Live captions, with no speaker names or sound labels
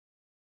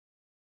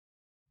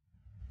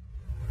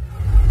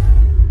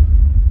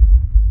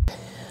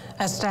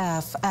As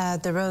staff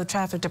at the Road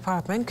Traffic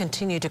Department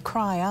continue to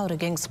cry out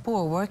against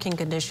poor working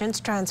conditions,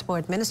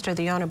 Transport Minister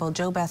the Honourable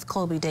JoBeth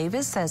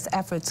Colby-Davis says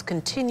efforts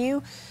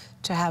continue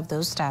to have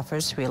those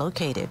staffers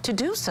relocated. To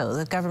do so,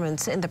 the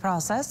government's in the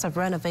process of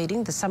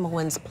renovating the Summer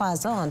Winds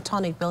Plaza on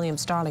Tonic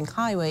Williams-Darling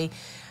Highway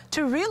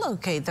to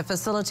relocate the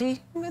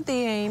facility with the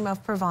aim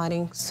of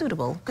providing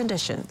suitable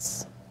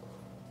conditions.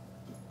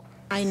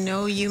 I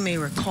know you may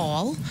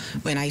recall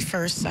when I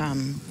first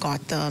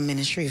got the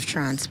Ministry of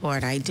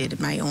Transport, I did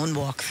my own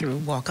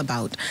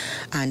walkabout,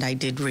 and I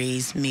did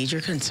raise major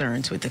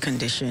concerns with the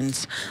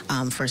conditions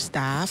for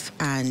staff.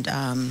 And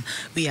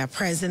we are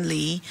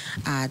presently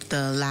at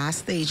the last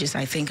stages,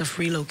 I think, of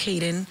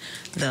relocating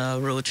the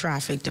Road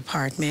Traffic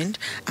Department.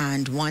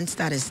 And once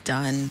that is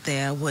done,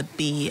 there would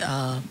be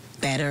a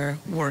better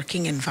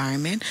working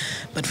environment.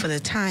 But for the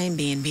time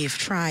being, we've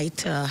tried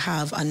to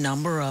have a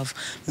number of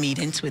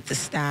meetings with the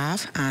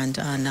staff and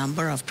a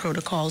number of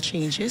protocol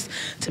changes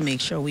to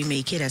make sure we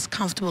make it as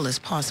comfortable as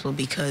possible,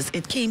 because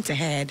it came to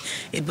head.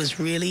 It was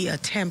really a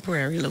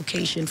temporary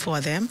location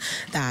for them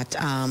that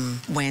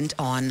went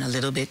on a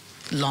little bit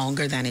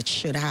longer than it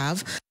should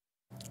have.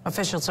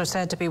 Officials are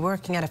said to be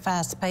working at a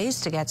fast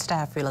pace to get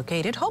staff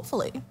relocated,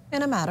 hopefully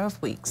in a matter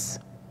of weeks.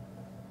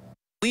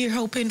 We're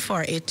hoping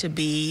for it to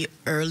be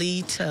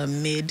early to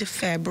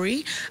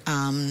mid-February.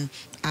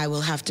 I will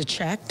have to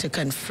check to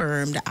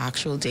confirm the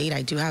actual date.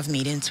 I do have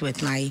meetings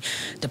with my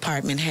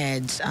department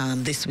heads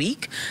this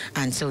week,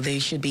 and so they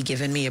should be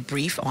giving me a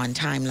brief on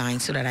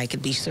timeline so that I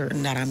could be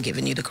certain that I'm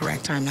giving you the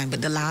correct timeline.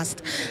 But the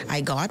last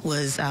I got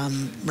was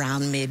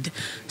around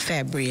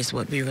mid-February is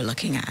what we were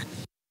looking at.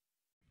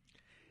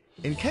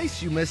 In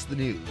case you missed the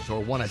news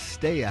or want to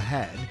stay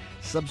ahead,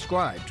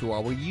 subscribe to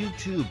our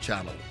YouTube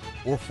channel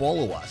or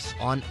follow us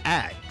on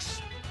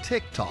X,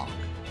 TikTok,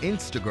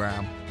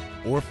 Instagram,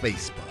 or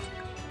Facebook.